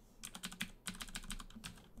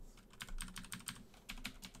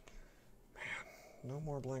 Man, no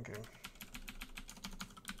more blinking.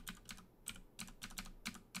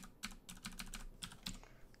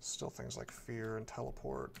 Still things like fear and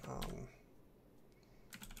teleport.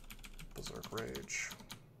 Berserk Rage.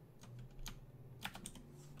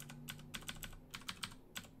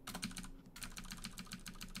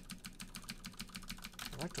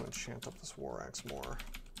 I'd like to enchant up this war axe more.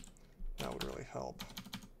 That would really help.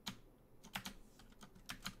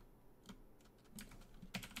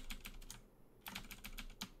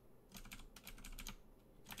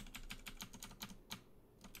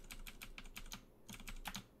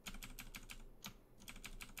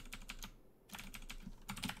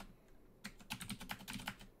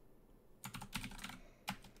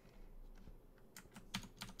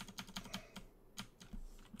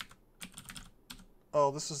 Oh,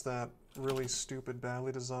 this is that really stupid,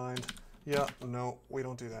 badly designed... Yeah, no, we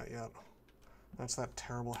don't do that yet. That's that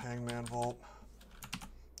terrible hangman vault.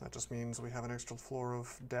 That just means we have an extra floor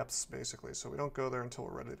of depths, basically, so we don't go there until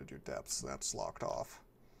we're ready to do depths. That's locked off.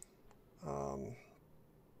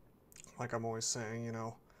 Like I'm always saying, you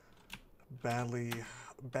know,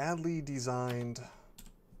 badly designed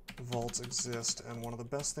vaults exist, and one of the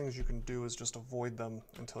best things you can do is just avoid them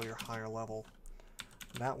until you're higher level.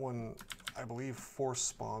 That one, I believe, force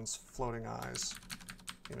spawns floating eyes.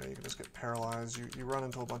 You know, you can just get paralyzed. You run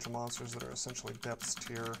into a bunch of monsters that are essentially depths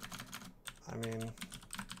tier. I mean,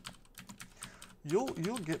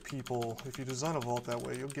 you'll get people, if you design a vault that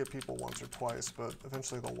way, you'll get people once or twice, but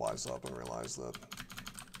eventually they'll wise up and realize that,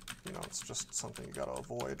 you know, it's just something you gotta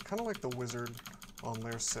avoid. Kind of like the wizard on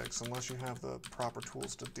Layer 6, unless you have the proper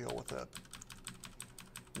tools to deal with it.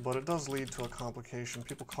 But it does lead to a complication.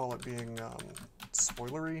 People call it being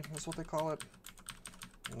spoilery, is what they call it.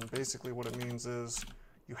 And basically what it means is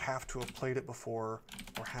you have to have played it before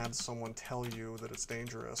or had someone tell you that it's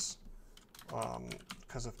dangerous.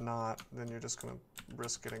 Because if not, then you're just going to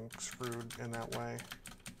risk getting screwed in that way.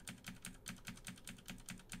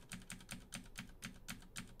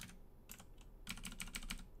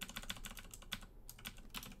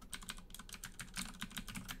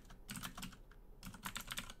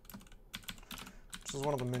 Which is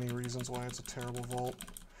one of the many reasons why it's a terrible vault.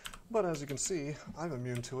 But as you can see, I'm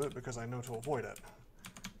immune to it because I know to avoid it.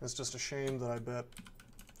 It's just a shame that I bet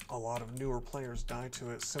a lot of newer players die to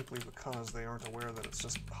it simply because they aren't aware that it's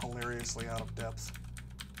just hilariously out of depth.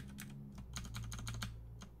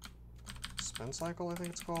 Spin cycle, I think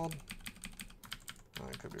it's called?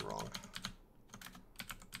 I could be wrong.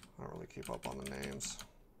 I don't really keep up on the names.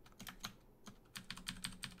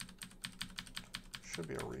 Should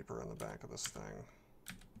be a Reaper in the back of this thing.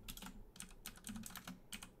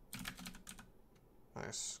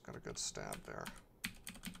 Nice, got a good stab there.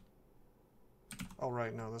 Oh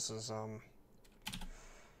right, no, this is,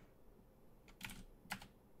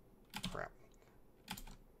 crap.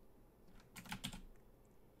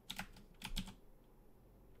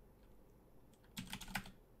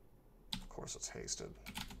 Of course it's hasted.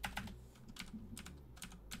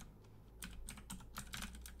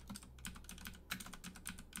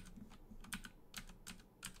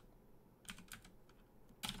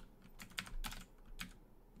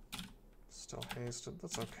 Still hasted,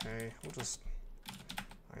 that's okay. We'll just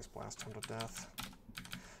ice blast him to death.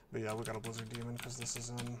 But yeah, we got a Blizzard Demon because this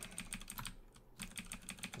is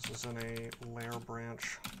in a lair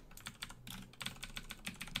branch.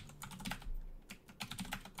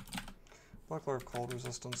 Black Lair of Cold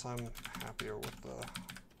Resistance, I'm happier with the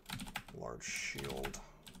large shield.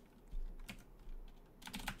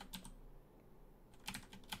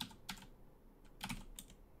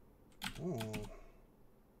 Ooh.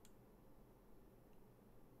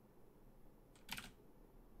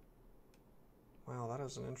 Wow, that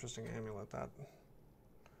is an interesting amulet. That...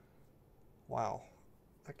 Wow.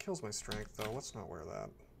 That kills my strength, though. Let's not wear that.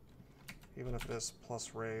 Even if it is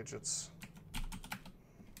plus rage, it's...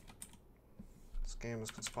 This game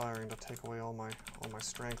is conspiring to take away all my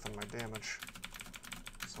strength and my damage.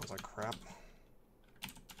 Sounds like crap.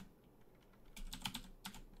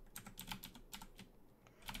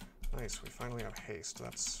 Nice, we finally have haste.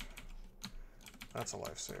 That's a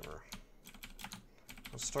lifesaver.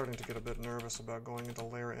 I was starting to get a bit nervous about going into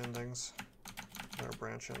lair endings, lair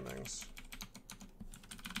branch endings.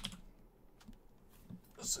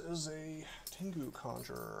 This is a Tengu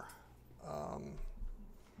Conjurer.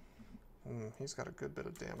 He's got a good bit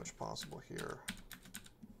of damage possible here.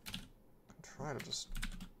 Can try to just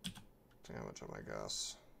damage him, I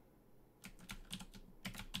guess.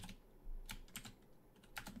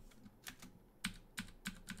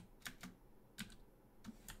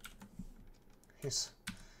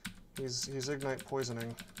 He's ignite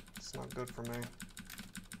poisoning. It's not good for me.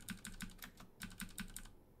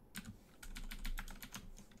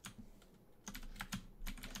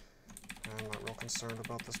 I'm not real concerned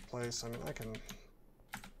about this place. I mean, I can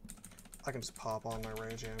just pop on my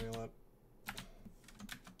rage amulet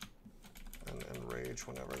and rage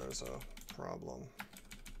whenever there's a problem.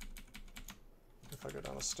 If I go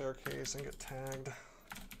down a staircase and get tagged,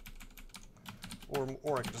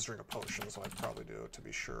 Or I could just drink a potion, so I'd probably do it to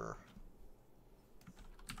be sure.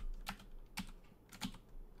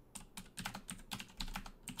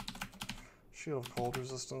 Shield of cold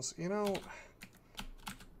resistance. You know,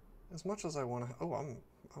 as much as I want to... Oh, I'm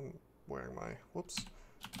wearing my... Whoops.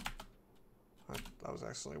 I was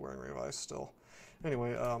accidentally wearing Revice still.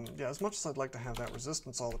 Anyway, yeah, as much as I'd like to have that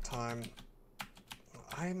resistance all the time,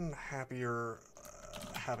 I'm happier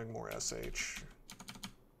having more SH.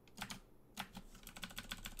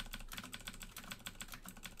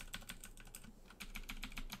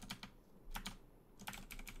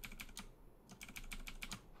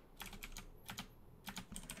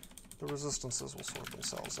 The resistances will sort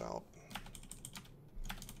themselves out.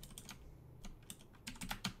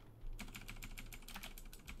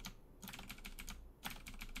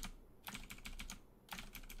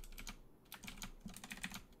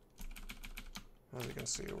 As you can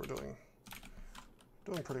see, we're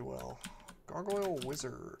doing pretty well. Gargoyle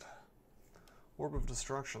Wizard. Orb of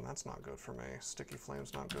Destruction, that's not good for me. Sticky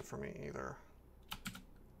Flame's not good for me either.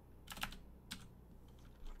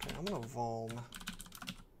 Okay, I'm gonna Vuln.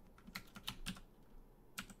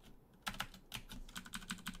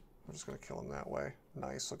 I'm just gonna kill him that way.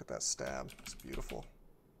 Nice, look at that stab. It's beautiful.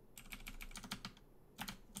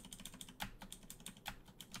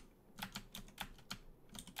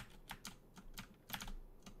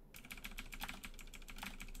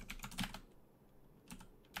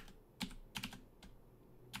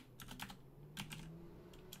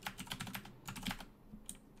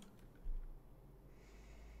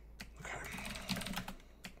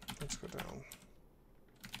 Let's go down.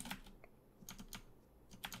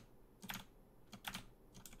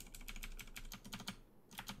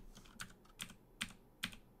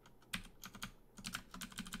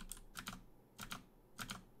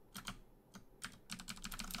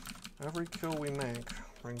 Every kill we make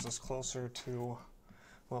brings us closer to,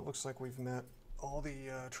 well, it looks like we've met all the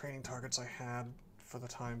training targets I had for the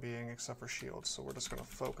time being, except for shields, so we're just going to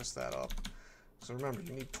focus that up. So remember,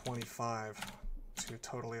 you need 25 to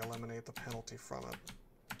totally eliminate the penalty from it.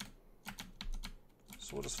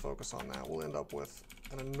 So we'll just focus on that. We'll end up with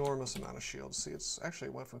an enormous amount of shields. See, it's actually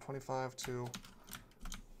went from 25 to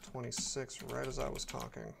 26 right as I was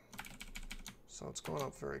talking. So it's going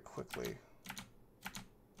up very quickly.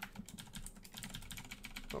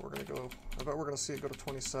 But we're going to go, I bet we're going to see it go to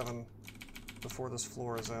 27 before this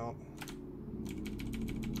floor is out.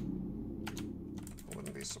 I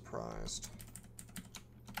wouldn't be surprised.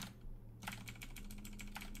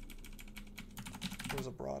 Here's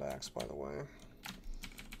a broad axe, by the way.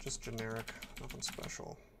 Just generic, nothing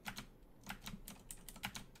special.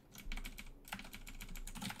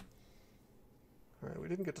 Alright, we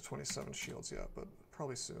didn't get to 27 shields yet, but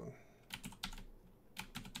probably soon.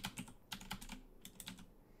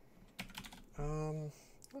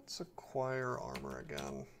 Let's acquire armor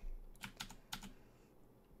again.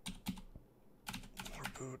 More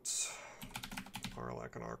boots.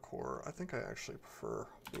 Arlec and Arcor. I think I actually prefer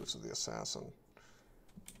Boots of the Assassin.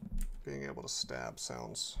 Being able to stab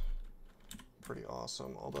sounds pretty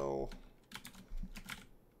awesome, although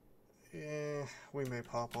we may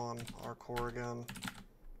pop on Arcor again,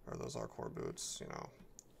 or those Arcor boots, you know,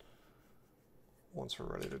 once we're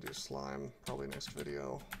ready to do slime, probably next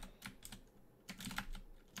video.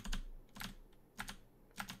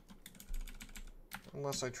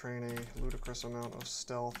 Unless I train a ludicrous amount of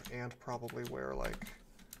stealth and probably wear, like,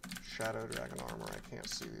 Shadow Dragon armor, I can't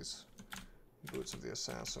see these Boots of the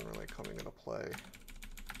Assassin really coming into play.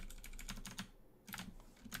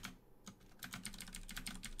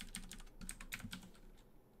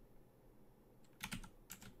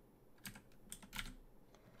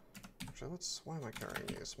 Actually, why am I carrying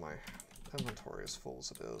these? My inventory is full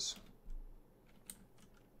as it is.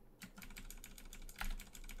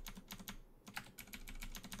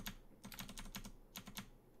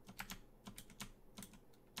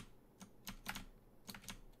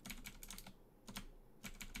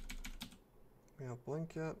 We have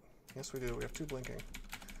blink yet? Yes, we do. We have 2 blinking.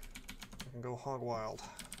 We can go hog wild.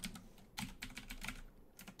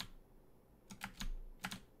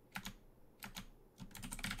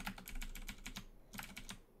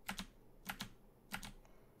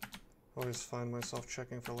 Always find myself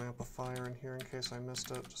checking for Lamp of Fire in here in case I missed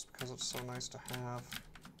it, just because it's so nice to have.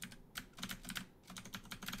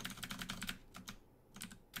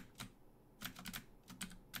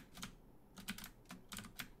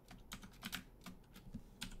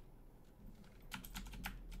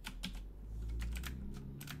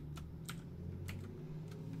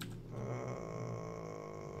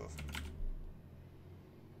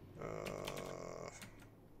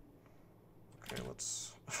 Okay,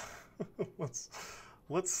 let's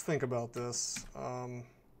let's think about this. I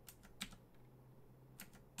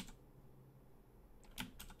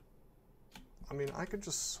mean, I could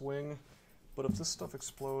just swing, but if this stuff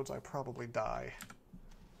explodes, I probably die.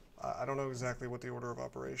 I don't know exactly what the order of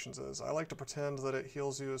operations is. I like to pretend that it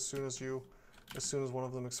heals you as soon as one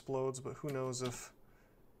of them explodes, but who knows if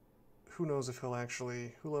Monclub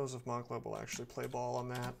will actually play ball on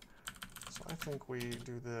that. So I think we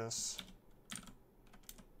do this.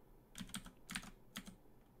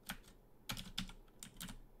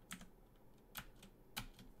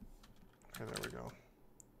 Okay, there we go.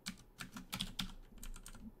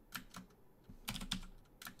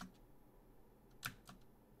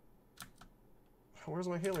 Where's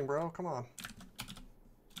my healing, bro? Come on.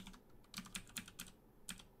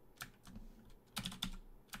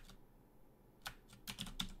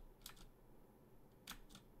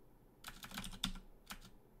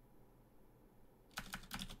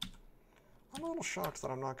 I'm a little shocked that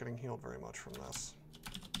I'm not getting healed very much from this.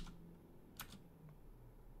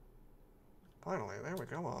 Finally, there we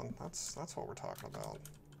go on. That's what we're talking about.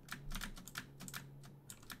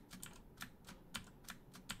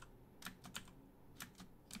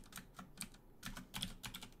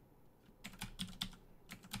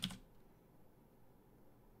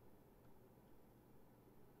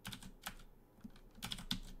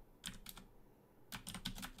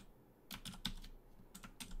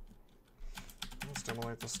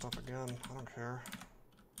 Stimulate this stuff again. I don't care.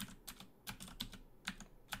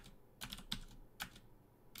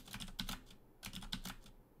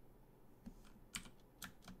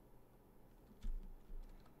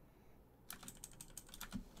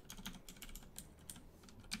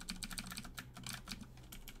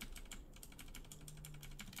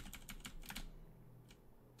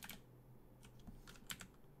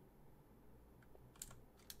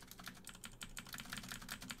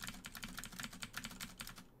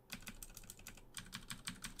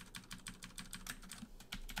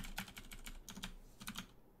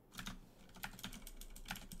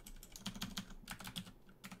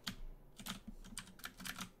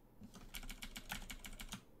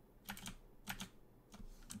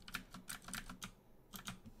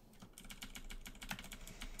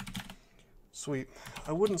 Sweet.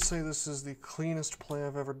 I wouldn't say this is the cleanest play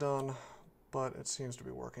I've ever done, but it seems to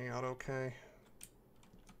be working out okay.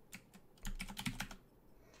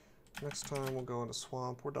 Next time we'll go into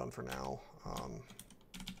Swamp. We're done for now.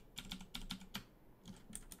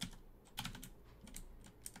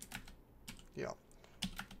 Yeah.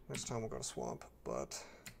 Next time we'll go to Swamp, but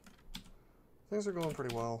things are going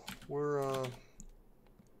pretty well. We're,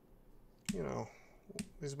 you know,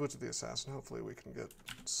 these Boots of the Assassin, hopefully we can get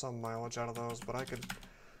some mileage out of those, but I could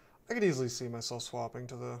easily see myself swapping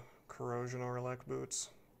to the Corrosion Arlec boots.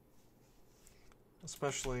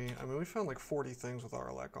 Especially, I mean, we found like 40 things with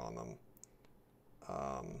Arlec on them,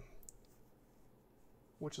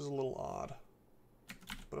 which is a little odd.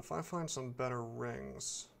 But if I find some better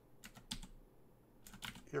rings,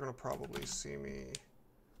 you're going to probably see me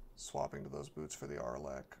swapping to those boots for the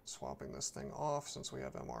Arlec, swapping this thing off since we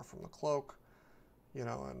have MR from the cloak, you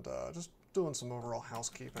know, and just doing some overall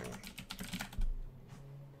housekeeping.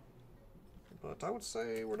 But I would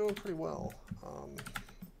say we're doing pretty well.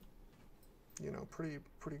 You know, pretty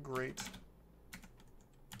great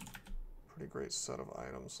set of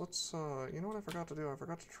items. Let's, you know what I forgot to do? I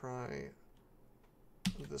forgot to try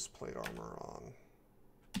this plate armor on.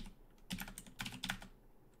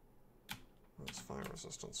 That's fire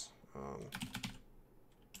resistance.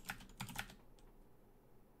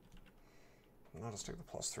 I'll just take the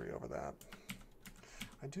 +3 over that.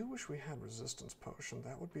 I do wish we had resistance potion.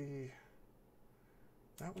 That would be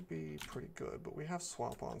pretty good, but we have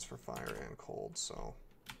swap-ons for fire and cold, so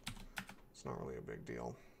it's not really a big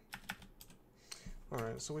deal.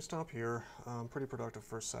 Alright, so we stop here. Pretty productive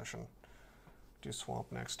first session. Do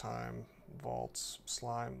Swamp next time, Vaults,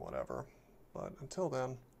 Slime, whatever. But until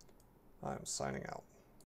then, I'm signing out.